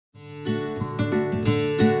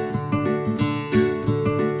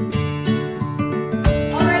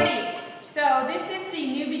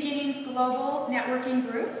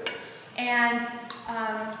And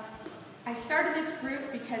I started this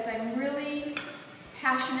group because I'm really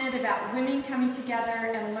passionate about women coming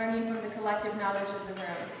together and learning from the collective knowledge of the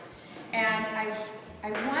room. And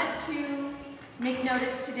I want to make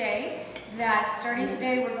notice today that starting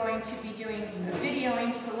today we're going to be doing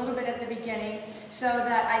videoing just a little bit at the beginning so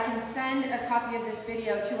that I can send a copy of this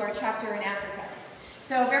video to our chapter in Africa.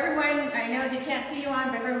 So if everyone, I know they can't see you on,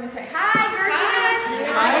 but everyone will say, "Hi, Gertrude!"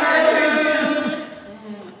 Hi, Gertrude!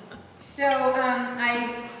 So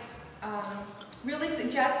I really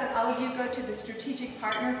suggest that all of you go to the strategic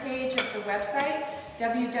partner page of the website,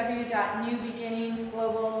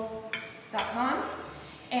 www.newbeginningsglobal.com,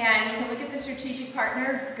 and you can look at the strategic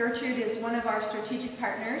partner. Gertrude is one of our strategic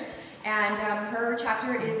partners, and her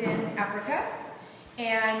chapter is in Africa.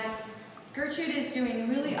 And Gertrude is doing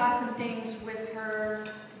really awesome things with her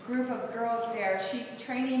group of girls there. She's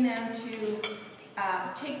training them to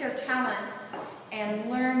take their talents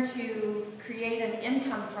and learn to create an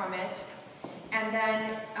income from it. And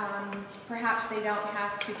then perhaps they don't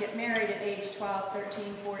have to get married at age 12,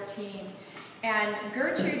 13, 14. And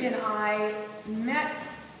Gertrude and I met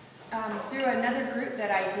through another group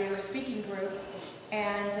that I do, a speaking group.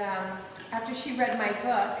 And after she read my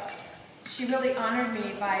book, she really honored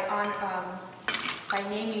me by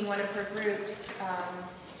naming one of her groups,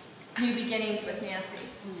 New Beginnings with Nancy.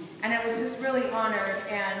 And I was just really honored.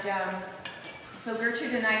 And so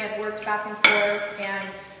Gertrude and I have worked back and forth, and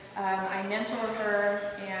I mentor her,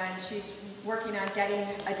 and she's working on getting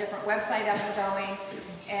a different website up and going.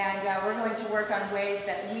 And we're going to work on ways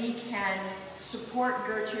that we can support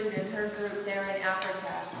Gertrude and her group there in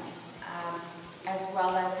Africa, as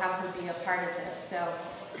well as have her be a part of this. So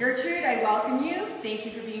Gertrude, I welcome you. Thank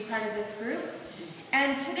you for being part of this group.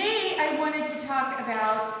 And today I wanted to talk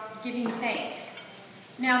about giving thanks.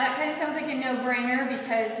 Now that kind of sounds like a no-brainer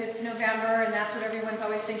because it's November and that's what everyone's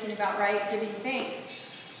always thinking about, right? Giving thanks.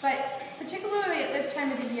 But particularly at this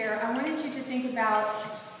time of the year, I wanted you to think about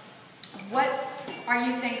what are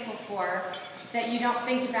you thankful for that you don't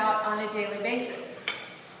think about on a daily basis.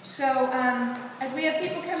 So as we have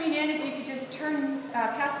people coming in, if you could just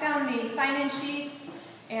pass down the sign-in sheets,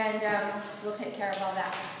 and we'll take care of all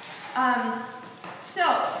that.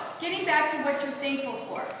 So getting back to what you're thankful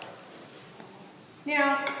for.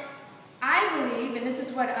 Now, I believe, and this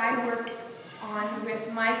is what I work on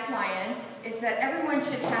with my clients, is that everyone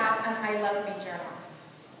should have an I Love Me journal.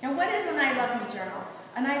 Now, what is an I Love Me journal?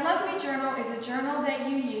 An I Love Me journal is a journal that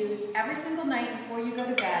you use every single night before you go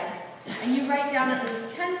to bed, and you write down at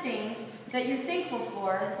least 10 things that you're thankful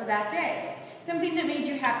for that day. Something that made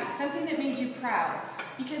you happy, something that made you proud.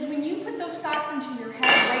 Because when you put those thoughts into your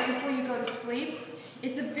head right before you go to sleep,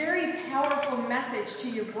 it's a very powerful message to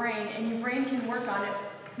your brain, and your brain can work on it,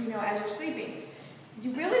 as you're sleeping.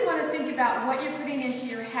 You really want to think about what you're putting into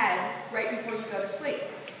your head right before you go to sleep.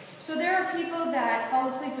 So there are people that fall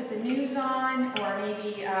asleep with the news on, or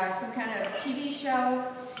maybe some kind of TV show,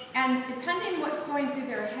 and depending what's going through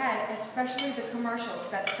their head, especially the commercials,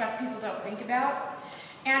 that's stuff people don't think about.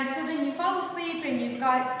 And so then you fall asleep and you've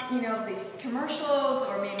got, these commercials,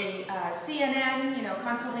 or maybe CNN,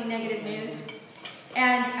 constantly negative news.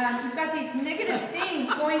 And you've got these negative things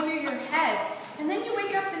going through your head. And then you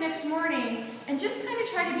wake up the next morning and just kind of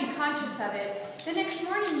try to be conscious of it. The next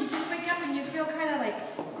morning you just wake up and you feel kind of like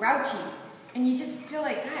grouchy. And you just feel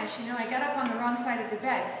like, gosh, I got up on the wrong side of the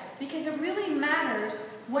bed. Because it really matters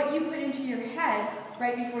what you put into your head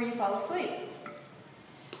right before you fall asleep.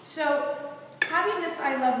 So having this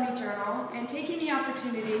I Love Me journal and taking the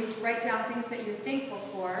opportunity to write down things that you're thankful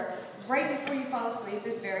for right before you fall asleep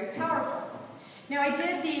is very powerful. Now, I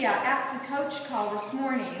did the Ask the Coach call this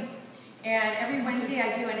morning, and every Wednesday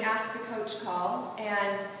I do an Ask the Coach call,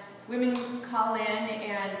 and women call in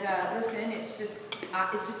and listen. It's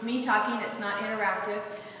just me talking. It's not interactive.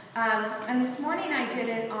 And this morning I did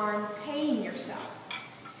it on paying yourself.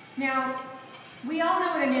 Now, we all know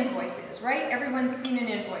what an invoice is, right? Everyone's seen an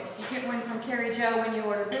invoice. You get one from Carrie Joe when you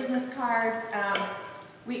order business cards.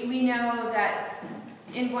 We know that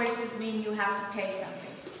invoices mean you have to pay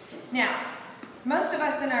something. Now, most of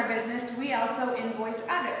us in our business, we also invoice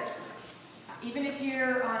others. Even if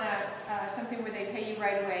you're on something where they pay you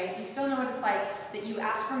right away, you still know what it's like that you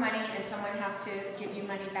ask for money and someone has to give you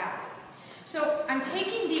money back. So I'm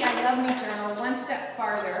taking the I Love Me journal one step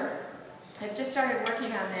farther. I've just started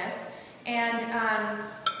working on this, and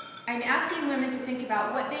I'm asking women to think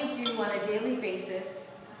about what they do on a daily basis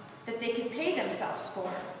that they could pay themselves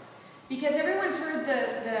for. Because everyone's heard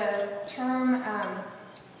the term,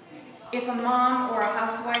 if a mom or a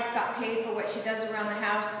housewife got paid for what she does around the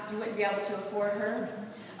house, you wouldn't be able to afford her.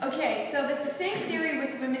 Okay, so it's the same theory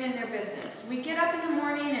with women in their business. We get up in the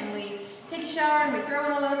morning and we take a shower and we throw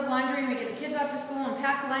in a load of laundry and we get the kids off to school and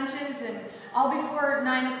pack lunches and all before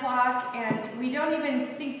 9 o'clock, and we don't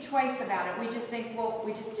even think twice about it. We just think, well,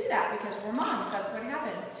 we just do that because we're moms, that's what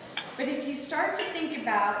happens. But if you start to think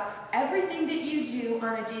about everything that you do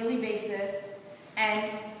on a daily basis and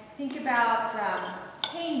think about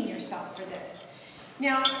paying yourself for this.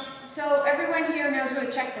 Now, so everyone here knows what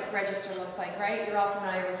a checkbook register looks like, right? You're all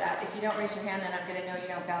familiar with that. If you don't raise your hand, then I'm going to know you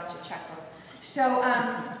don't balance your checkbook. So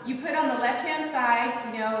you put on the left-hand side,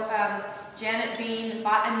 Janet Bean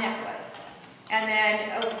bought a necklace. And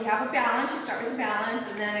then you have a balance, you start with a balance,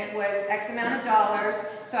 and then it was X amount of dollars.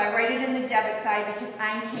 So I write it in the debit side because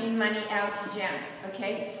I'm paying money out to Janet,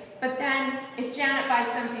 okay? But then if Janet buys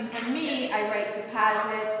something from me, I write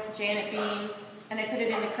deposit, Janet Bean, and I put it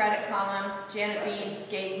in the credit column, Janet Bean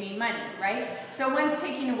gave me money, right? So one's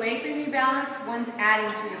taking away from your balance, one's adding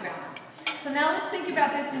to your balance. So now let's think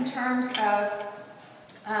about this in terms of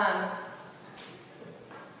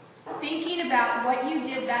thinking about what you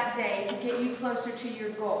did that day to get you closer to your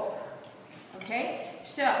goal, okay?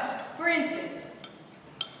 So, for instance,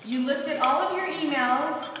 you looked at all of your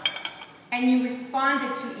emails and you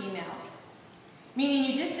responded to emails. Meaning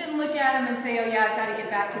you just didn't look at them and say, oh yeah, I've got to get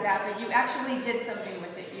back to that, but you actually did something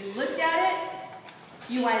with it. You looked at it,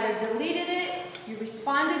 you either deleted it, you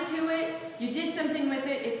responded to it, you did something with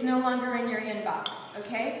it, it's no longer in your inbox,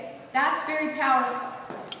 okay? That's very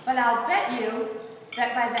powerful. But I'll bet you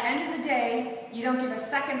that by the end of the day, you don't give a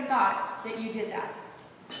second thought that you did that.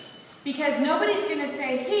 Because nobody's going to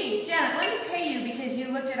say, hey, Janet, let me pay you because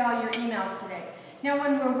you looked at all your emails today. Now,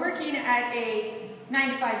 when we're working at a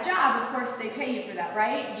 9-to-5 job, of course, they pay you for that,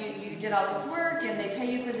 right? You did all this work, and they pay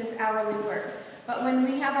you for this hourly work. But when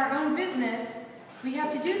we have our own business, we have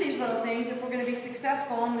to do these little things if we're going to be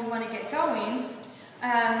successful and we want to get going.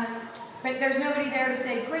 But there's nobody there to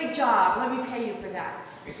say, great job, let me pay you for that.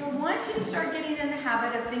 So I want you to start getting in the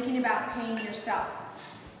habit of thinking about paying yourself.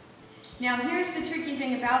 Now here's the tricky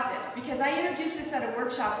thing about this, because I introduced this at a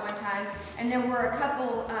workshop one time, and there were a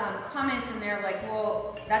couple comments in there like,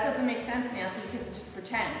 well, that doesn't make sense, Nancy, because it's just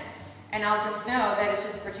pretend. And I'll just know that it's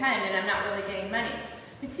just pretend and I'm not really getting money.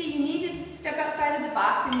 But see, you need to step outside of the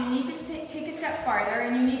box and you need to take a step farther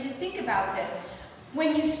and you need to think about this.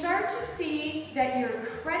 When you start to see that your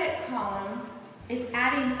credit column is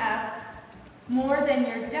adding up more than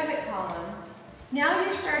your debit column, now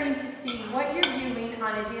you're starting to see what you're doing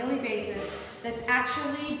on a daily basis that's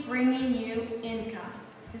actually bringing you income.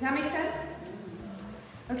 Does that make sense?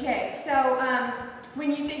 Okay, so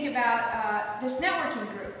when you think about this networking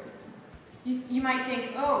group, you might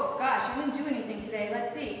think, oh gosh, I didn't do anything today,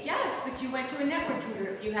 let's see. Yes, but you went to a networking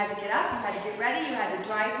group. You had to get up, you had to get ready, you had to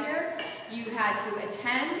drive here, you had to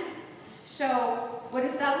attend. So what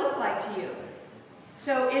does that look like to you?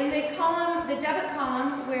 So in the column, the debit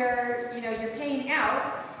column where you're paying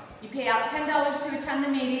out, you pay out $10 to attend the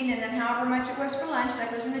meeting, and then however much it was for lunch, that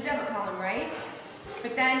goes in the debit column, right?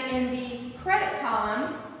 But then in the credit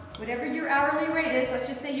column, whatever your hourly rate is, let's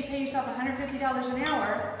just say you pay yourself $150 an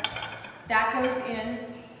hour, that goes in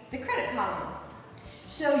the credit column.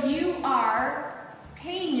 So you are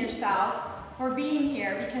paying yourself for being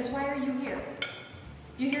here, because why are you here?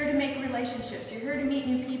 You're here to make relationships. You're here to meet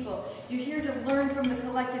new people. You're here to learn from the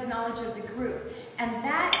collective knowledge of the group. And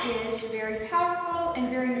that is very powerful and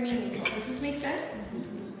very meaningful. Does this make sense?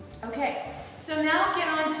 Okay, so now get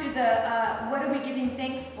on to the what are we giving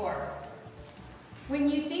thanks for? When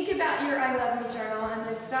you think about your I Love Me journal and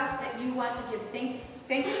the stuff that you want to give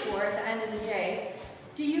thanks for at the end of the day,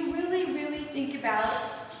 do you really, really think about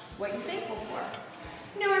what you're thankful for?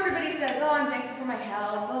 You know, everybody says, oh, I'm thankful for my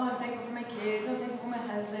health, oh, I'm thankful for my kids, oh, I'm thankful for my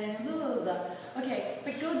husband, blah, blah, blah. Okay,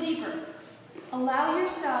 but go deeper. Allow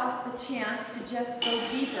yourself the chance to just go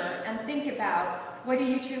deeper and think about what are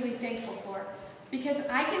you truly thankful for. Because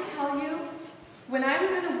I can tell you, when I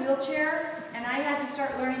was in a wheelchair and I had to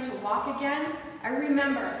start learning to walk again, I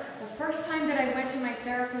remember the first time that I went to my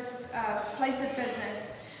therapist's place of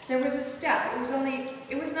business, there was a step.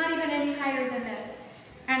 It was not even any higher than this.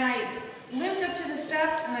 And I limped up to the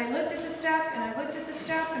step, and I looked at the step, and I looked at the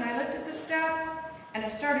step, and I looked at the step, and I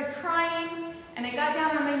started crying, and I got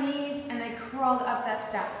down on my knees, and I crawled up that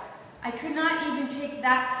step. I could not even take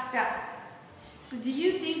that step. So do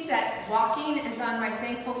you think that walking is on my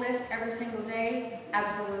thankful list every single day?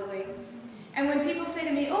 Absolutely. And when people say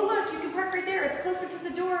to me, oh look, you can park right there, it's closer to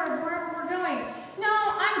the door of wherever we're going. No,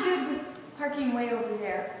 I'm good with parking way over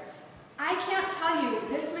there. I can't tell you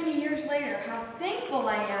this many years later how thankful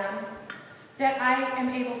I am that I am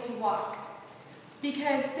able to walk.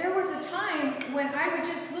 Because there was a time when I would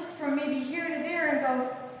just look from maybe here to there and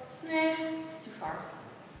go, It's too far.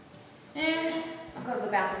 I'll go to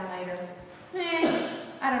the bathroom later.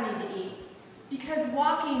 I don't need to eat. Because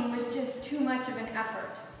walking was just too much of an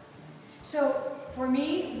effort. So for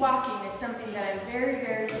me, walking is something that I'm very,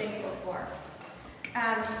 very thankful for.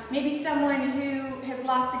 Maybe someone who has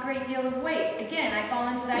lost a great deal of weight. Again, I fall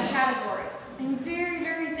into that category. I'm very,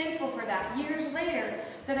 very thankful for that. Years later,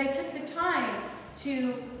 that I took the time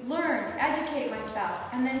to learn, educate myself,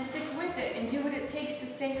 and then stick with it and do what it takes to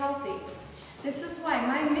stay healthy. This is why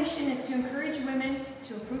my mission is to encourage women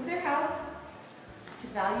to improve their health, to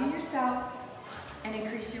value yourself, and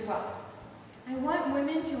increase your wealth. I want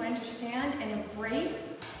women to understand and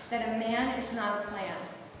embrace that a man is not a plan.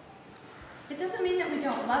 It doesn't mean that we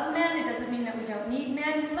don't love men, it doesn't mean that we don't need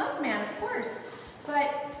men. We love men, of course,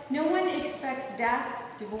 but no one expects death,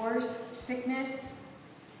 divorce, sickness,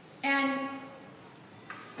 and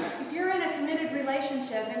if you're in a committed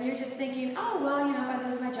relationship and you're just thinking, oh, well, you know, if I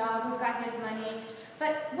lose my job, we've got his money,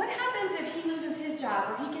 but what happens if he loses his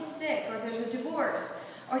job, or he gets sick, or there's a divorce,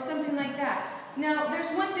 or something like that? Now, there's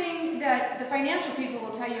one thing that the financial people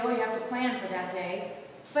will tell you, oh, you have to plan for that day,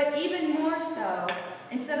 but even more so,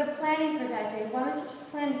 instead of planning for that day, why don't you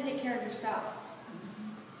just plan to take care of yourself?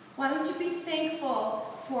 Why don't you be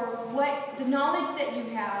thankful for what the knowledge that you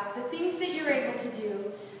have, the things that you're able to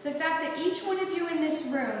do, the fact that each one of you in this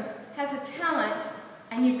room has a talent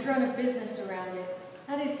and you've grown a business around it.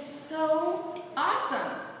 That is so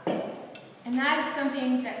awesome. And that is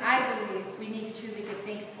something that I believe we need to truly give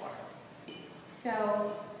thanks for. So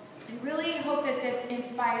I really hope that this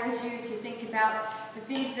inspires you to think about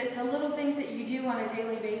the little things that you do on a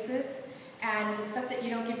daily basis and the stuff that you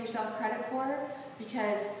don't give yourself credit for,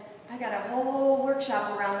 because I got a whole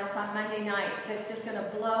workshop around this on Monday night that's just going to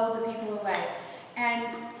blow the people away.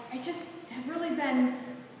 And I just have really been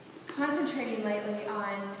concentrating lately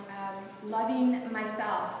on loving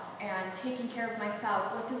myself and taking care of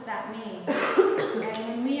myself. What does that mean? And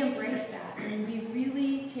when we embrace that, and we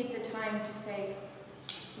really take the time to say,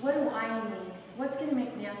 what do I need? What's going to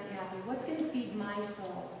make Nancy happy? What's going to feed my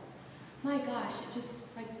soul? My gosh, it just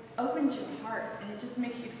like opens your heart, and it just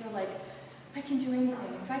makes you feel like I can do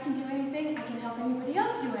anything. If I can do anything, I can help anybody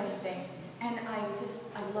else do anything. And I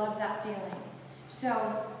love that feeling.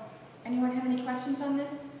 So, anyone have any questions on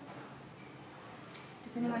this?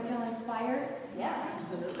 Does anyone feel inspired? Yes,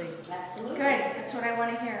 absolutely. Absolutely. Good, that's what I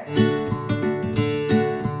want to hear.